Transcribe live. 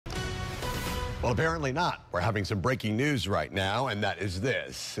Well, apparently not. We're having some breaking news right now, and that is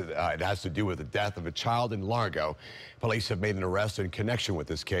this. It has to do with the death of a child in Largo. Police have made an arrest in connection with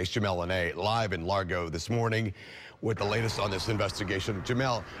this case. Jamel live in Largo this morning with the latest on this investigation.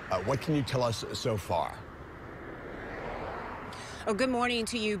 Jamel, what can you tell us so far? Oh, good morning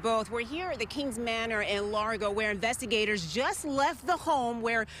to you both. We're here at the Kings Manor in Largo, where investigators just left the home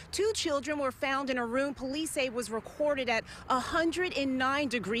where two children were found in a room police say was recorded at 109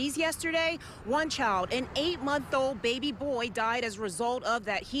 degrees yesterday. One child, an 8-month-old baby boy, died as a result of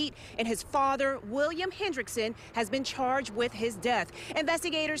that heat, and his father, William Hendrickson, has been charged with his death.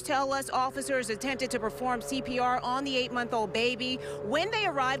 Investigators tell us officers attempted to perform CPR on the 8-month-old baby when they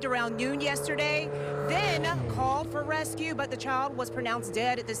arrived around noon yesterday, then called for rescue, but the child was pronounced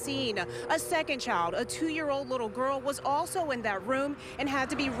dead at the scene. A second child, a 2-year-old little girl, was also in that room and had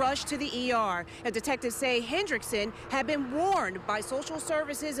to be rushed to the ER. Detectives say Hendrickson had been warned by social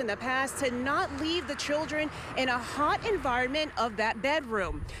services in the past to not leave the children in a hot environment of that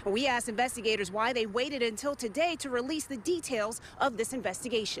bedroom. We asked investigators why they waited until today to release the details of this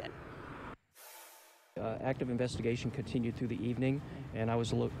investigation. Active investigation continued through the evening, and I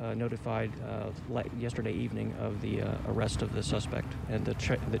was notified yesterday evening of the arrest of the suspect and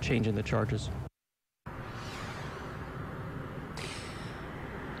the change in the charges.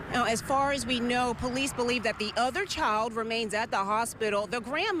 Now, as far as we know, police believe that the other child remains at the hospital. The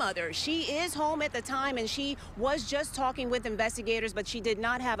grandmother, she is home at the time, and she was just talking with investigators, but she did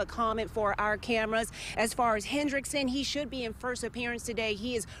not have a comment for our cameras. As far as Hendrickson, he should be in first appearance today.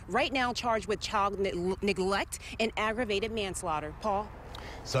 He is right now charged with child neglect and aggravated manslaughter. Paul?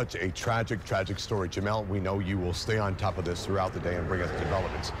 Such a tragic story. Jamel, we know you will stay on top of this throughout the day and bring us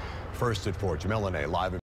developments. First at 4, Jamel live.